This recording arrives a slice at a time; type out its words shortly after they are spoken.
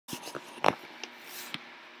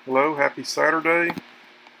Hello, happy Saturday.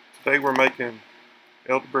 Today we're making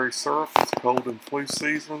elderberry syrup. It's cold and flu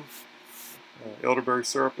season. Elderberry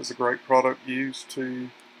syrup is a great product used to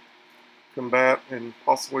combat and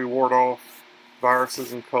possibly ward off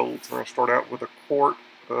viruses and colds. We're going to start out with a quart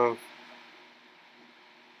of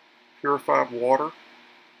purified water,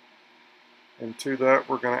 and to that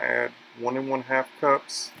we're going to add 1 1/2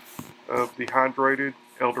 cups of dehydrated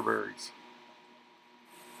elderberries.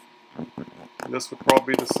 And this would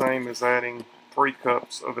probably be the same as adding 3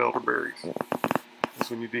 cups of elderberries. Because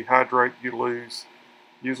when you dehydrate, you lose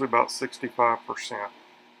usually about 65%.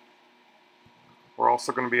 We're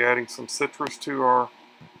also going to be adding some citrus to our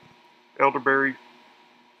elderberry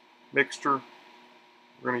mixture.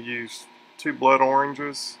 We're going to use 2 blood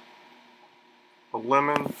oranges, a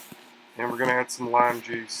lemon, and we're going to add some lime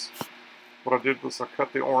juice. What I did was I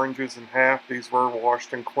cut the oranges in half. These were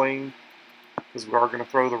washed and cleaned because we are going to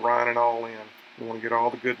throw the rind and all in. We want to get all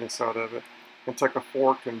the goodness out of it. And take a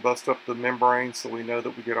fork and bust up the membrane so we know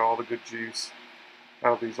that we get all the good juice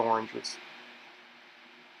out of these oranges.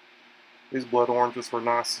 These blood oranges were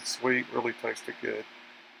nice and sweet, really tasted good.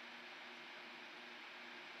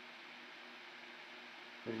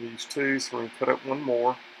 We use 2, so we're going to cut up 1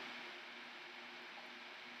 more.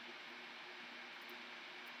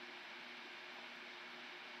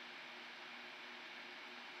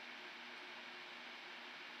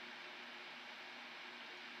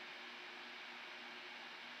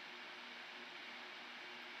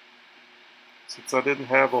 Since I didn't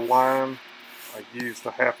have a lime, I used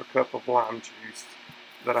a 1/2 cup of lime juice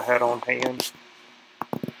that I had on hand.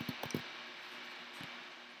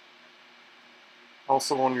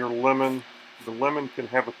 Also on your lemon, the lemon can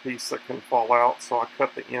have a piece that can fall out, so I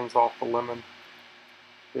cut the ends off the lemon.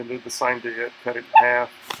 Then did the same to it, cut it in half,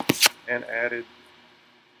 and added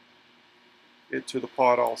it to the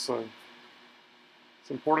pot also.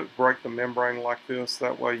 It's important to break the membrane like this,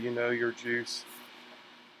 that way you know your juice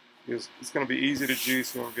it's going to be easy to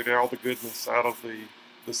juice and you'll get all the goodness out of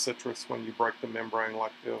the citrus when you break the membrane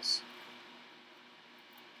like this.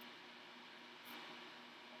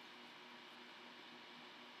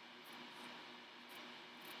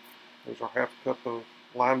 There's our 1/2 cup of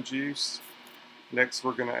lime juice. Next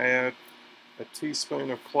we're going to add a teaspoon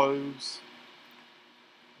of cloves,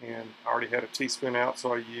 and I already had a teaspoon out,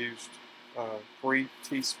 so I used 3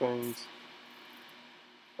 teaspoons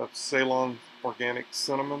of Ceylon organic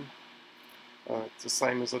cinnamon. It's the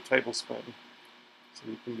same as a tablespoon, so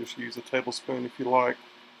you can just use a tablespoon if you like.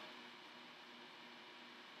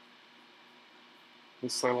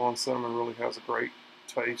 This Ceylon cinnamon really has a great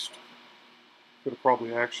taste. Could have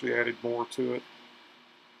probably actually added more to it.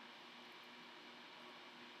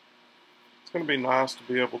 It's going to be nice to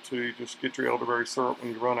be able to just get your elderberry syrup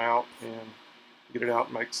when you run out and get it out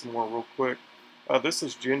and make some more real quick. This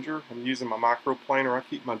is ginger. I'm using my microplaner. I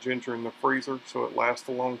keep my ginger in the freezer so it lasts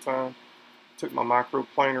a long time. Took my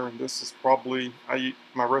microplaner, and this is probably,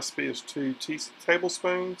 my recipe is 2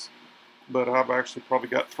 tablespoons, but I've actually probably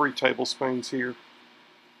got 3 tablespoons here.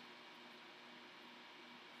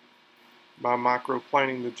 By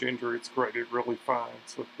microplaning the ginger, it's grated really fine,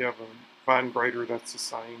 so if you have a fine grater, that's the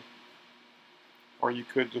same. Or you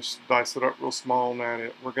could just dice it up real small and add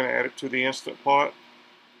it. We're going to add it to the Instant Pot.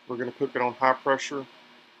 We're going to cook it on high pressure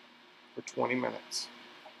for 20 minutes.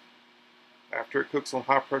 After it cooks on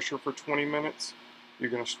high pressure for 20 minutes, you're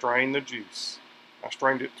going to strain the juice. I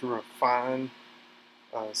strained it through a fine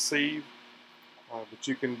sieve, but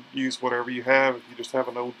you can use whatever you have. If you just have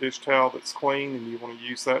an old dish towel that's clean and you want to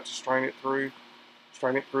use that to strain it through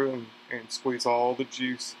and squeeze all the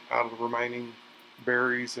juice out of the remaining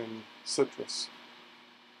berries and citrus.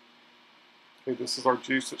 Okay, this is our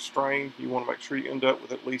juice that's strained. You want to make sure you end up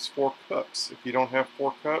with at least 4 cups. If you don't have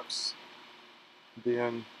 4 cups,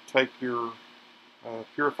 then take your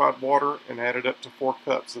purified water and add it up to 4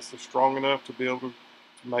 cups. This is strong enough to be able to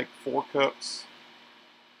make 4 cups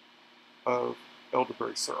of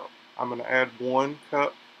elderberry syrup. I'm going to add 1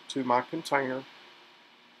 cup to my container,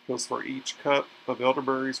 because for each cup of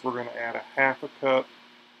elderberries we're going to add a 1/2 cup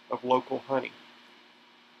of local honey.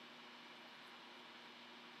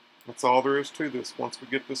 That's all there is to this. Once we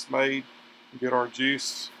get this made and get our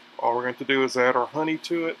juice, all we're going to do is add our honey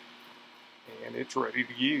to it, and it's ready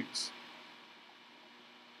to use.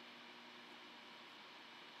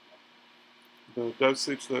 The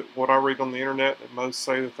dosage that what I read on the internet that most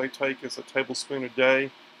say that they take is a tablespoon a day.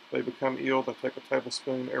 If they become ill, they take a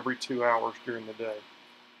tablespoon every 2 hours during the day.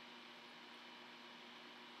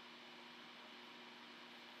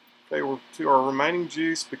 Okay, we're to our remaining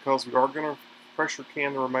juice. Because we are going to pressure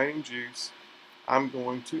can the remaining juice, I'm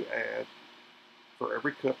going to add, for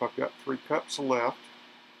every cup, I've got 3 cups left.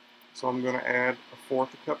 So I'm going to add 1/4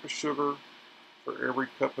 cup of sugar for every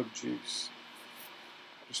cup of juice.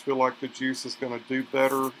 I just feel like the juice is going to do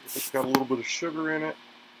better if it's got a little bit of sugar in it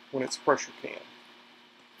when it's pressure canned.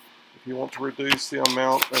 If you want to reduce the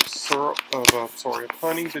amount of of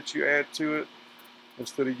honey that you add to it,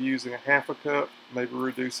 instead of using 1/2 cup, maybe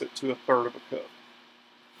reduce it to 1/3 cup.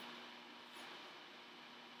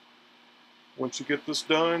 Once you get this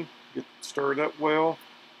done, stir it up well,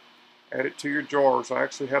 add it to your jars. I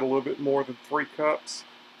actually had a little bit more than 3 cups,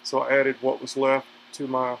 so I added what was left to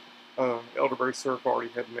my elderberry syrup I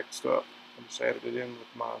already had mixed up. I just added it in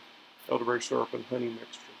with my elderberry syrup and honey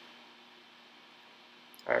mixture.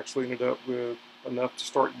 I actually ended up with enough to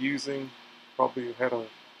start using. Probably had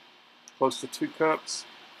close to 2 cups,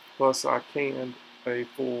 plus I canned a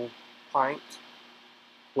full pint,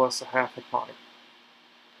 plus 1/2 pint.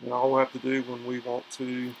 And all we have to do when we want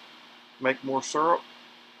to make more syrup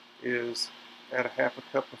is add 1/2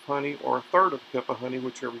 cup of honey or 1/3 cup of honey,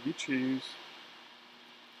 whichever you choose,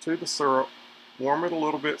 to the syrup. Warm it a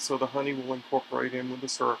little bit so the honey will incorporate in with the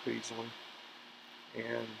syrup easily.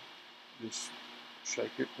 And just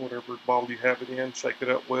shake it, whatever bottle you have it in, shake it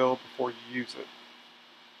up well before you use it.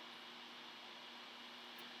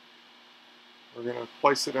 We're going to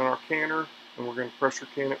place it in our canner and we're going to pressure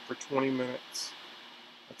can it for 20 minutes.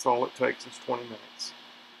 That's all it takes is 20 minutes.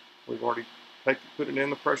 We've already put it in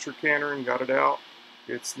the pressure canner and got it out.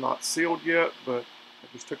 It's not sealed yet, but I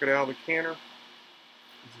just took it out of the canner.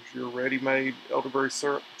 This is your ready-made elderberry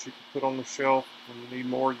syrup that you can put on the shelf. When you need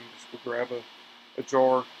more, you just go grab a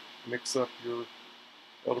jar, mix up your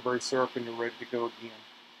elderberry syrup, and you're ready to go again.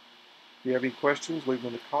 If you have any questions, leave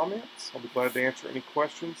them in the comments. I'll be glad to answer any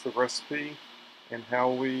questions. The recipe and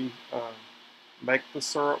how we make the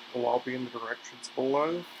syrup will all be in the directions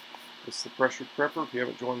below. This is the Pressured Prepper. If you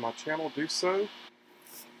haven't joined my channel, do so.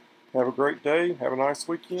 Have a great day. Have a nice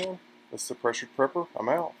weekend. This is the Pressured Prepper. I'm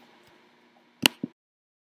out.